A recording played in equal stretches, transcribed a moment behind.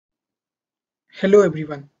Hello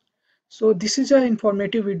everyone. So this is an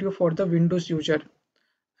informative video for the Windows user.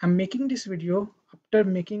 I'm making this video after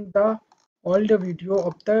making the all the video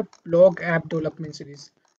of the blog app development series.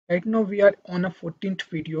 Right now we are on a 14th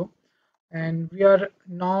video and we are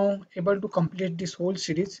now able to complete this whole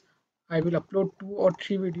series. I will upload 2 or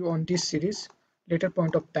 3 video on this series later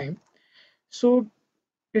point of time. So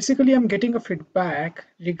basically I'm getting a feedback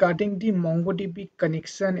regarding the MongoDB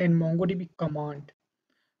connection and MongoDB command.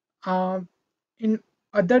 Um, in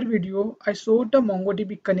other video, I showed the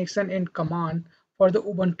MongoDB connection and command for the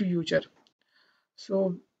Ubuntu user.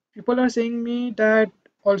 So people are saying me that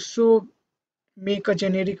also make a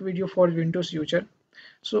generic video for Windows user.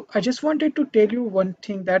 So I just wanted to tell you one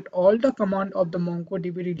thing that all the command of the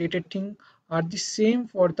MongoDB related thing are the same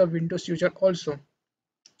for the Windows user also.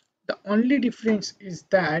 The only difference is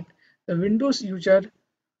that the Windows user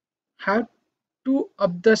have to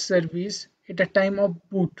up the service at the time of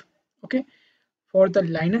boot. Okay. For the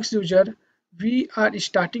Linux user, we are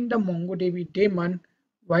starting the MongoDB daemon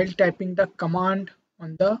while typing the command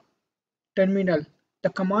on the terminal. The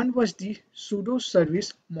command was the sudo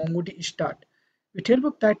service MongoDB start. With help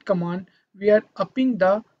of that command, we are upping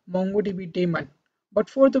the MongoDB daemon. But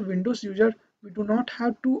for the Windows user, we do not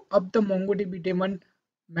have to up the MongoDB daemon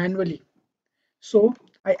manually. So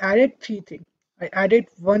I added 3 things. I added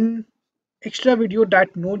one extra video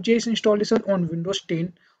that Node.js installation on Windows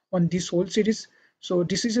 10 on this whole series. So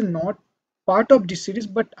this is not part of this series,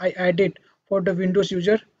 but I added for the Windows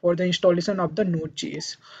user for the installation of the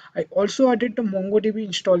Node.js. I also added the MongoDB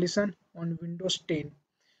installation on Windows 10.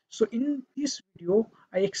 So in this video,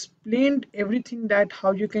 I explained everything that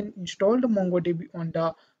how you can install the MongoDB on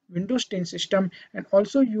the Windows 10 system and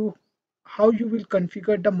also how you will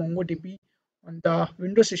configure the MongoDB on the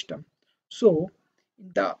Windows system. So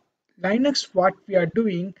in the Linux, what we are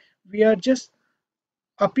doing, we are just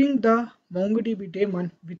upping the MongoDB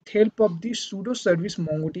daemon with help of the sudo service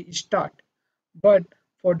MongoDB start. But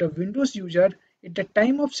for the Windows user, at the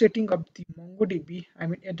time of setting up the MongoDB, I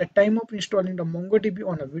mean at the time of installing the MongoDB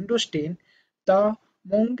on a Windows 10, the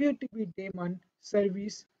MongoDB daemon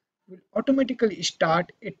service will automatically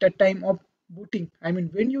start at the time of booting. I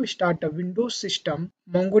mean when you start the Windows system,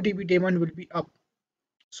 MongoDB daemon will be up.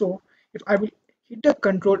 So if I will hit the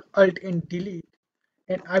Control Alt and Delete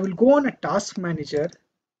and I will go on a task manager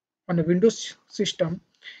on a Windows system,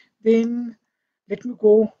 then let me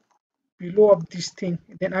go below of this thing.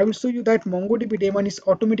 Then I will show you that MongoDB daemon is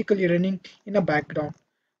automatically running in a background.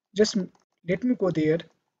 Just let me go there.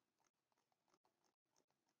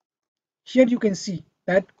 Here you can see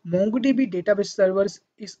that MongoDB database servers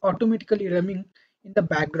is automatically running in the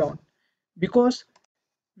background because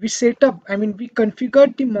we set up, I mean we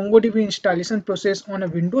configured the MongoDB installation process on a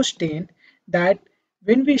Windows 10 that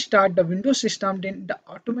when we start the Windows system, then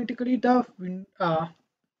automatically the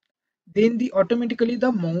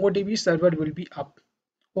MongoDB server will be up.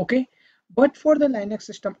 Okay, but for the Linux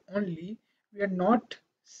system only, we are not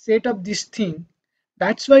set up this thing.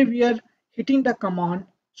 That's why we are hitting the command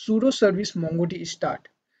sudo service MongoDB start.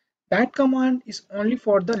 That command is only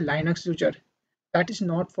for the Linux user. That is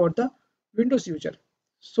not for the Windows user.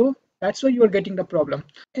 So that's why you are getting the problem.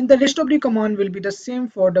 And the rest of the command will be the same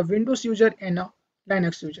for the Windows user and a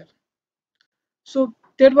Linux user. So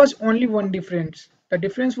there was only one difference. The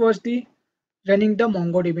difference was the running the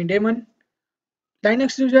MongoDB daemon.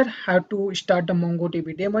 Linux user have to start the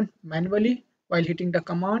MongoDB daemon manually while hitting the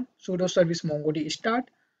command sudo service MongoDB start.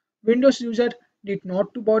 Windows user need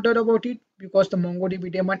not to bother about it because the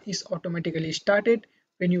MongoDB daemon is automatically started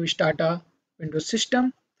when you start a Windows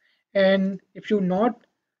system. And if you not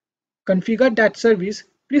configure that service,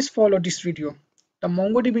 please follow this video, the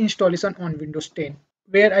MongoDB installation on Windows 10,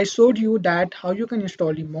 where I showed you that how you can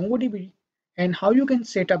install the MongoDB and how you can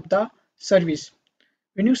set up the service.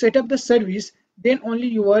 When you set up the service, then only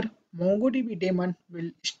your MongoDB daemon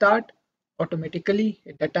will start automatically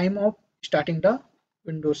at the time of starting the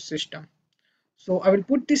Windows system. So I will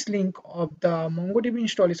put this link of the MongoDB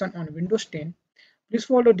installation on Windows 10. Please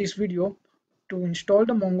follow this video to install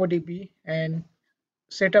the MongoDB and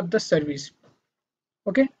set up the service.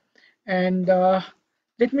 Okay, and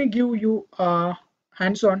let me give you a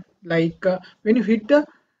hands-on like when you hit the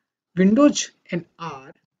Windows and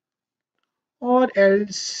R, or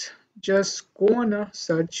else just go on a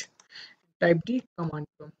search, type the command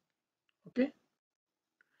prompt. Okay,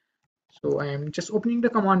 so I am just opening the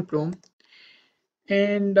command prompt,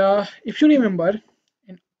 and if you remember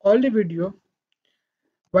in all the video,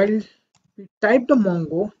 while we type the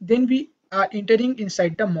Mongo, then we are entering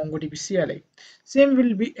inside the MongoDB CLI. Same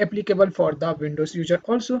will be applicable for the Windows user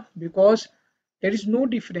also because there is no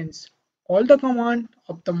difference. all the command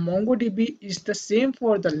of the MongoDB is the same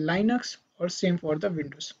for the Linux or same for the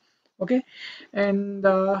Windows. Okay, and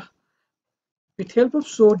with help of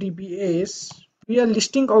show DBAs, we are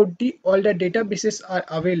listing out the all the databases are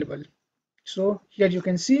available. So here you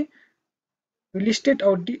can see we listed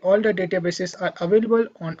out the all the databases are available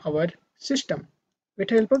on our system with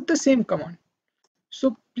help of the same command.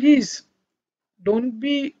 So please don't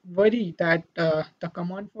be worried that the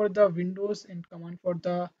command for the Windows and command for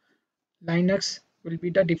the Linux will be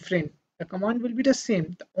the different. The command will be the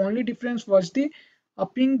same. The only difference was the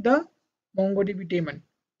upping the MongoDB daemon.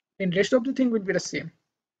 And rest of the thing will be the same.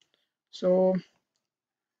 So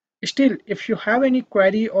still, if you have any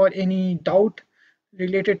query or any doubt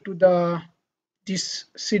related to the this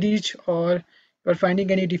series or you're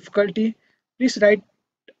finding any difficulty, please write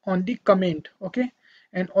on the comment. Okay,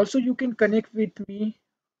 and also you can connect with me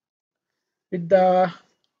with the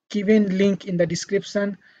given link in the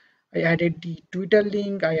description. I added the Twitter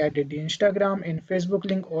link, I added the Instagram and Facebook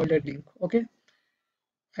link, all the link. Okay,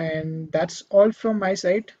 and that's all from my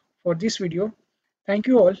side for this video. Thank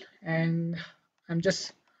you all, and I'm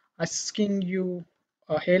just asking you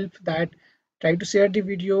a help that try to share the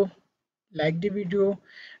video, like the video,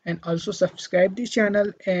 and also subscribe the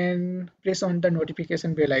channel and press on the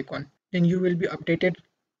notification bell icon. Then you will be updated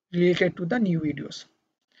related to the new videos.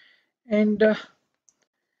 And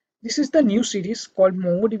this is the new series called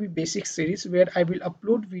MongoDB Basic series where I will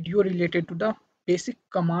upload video related to the basic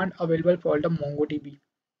command available for the MongoDB.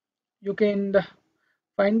 You can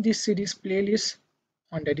find this series playlist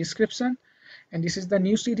on the description, and this is the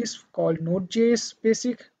new series called Node.js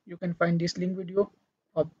Basic. You can find this link video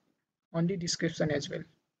on the description as well.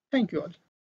 Thank you all.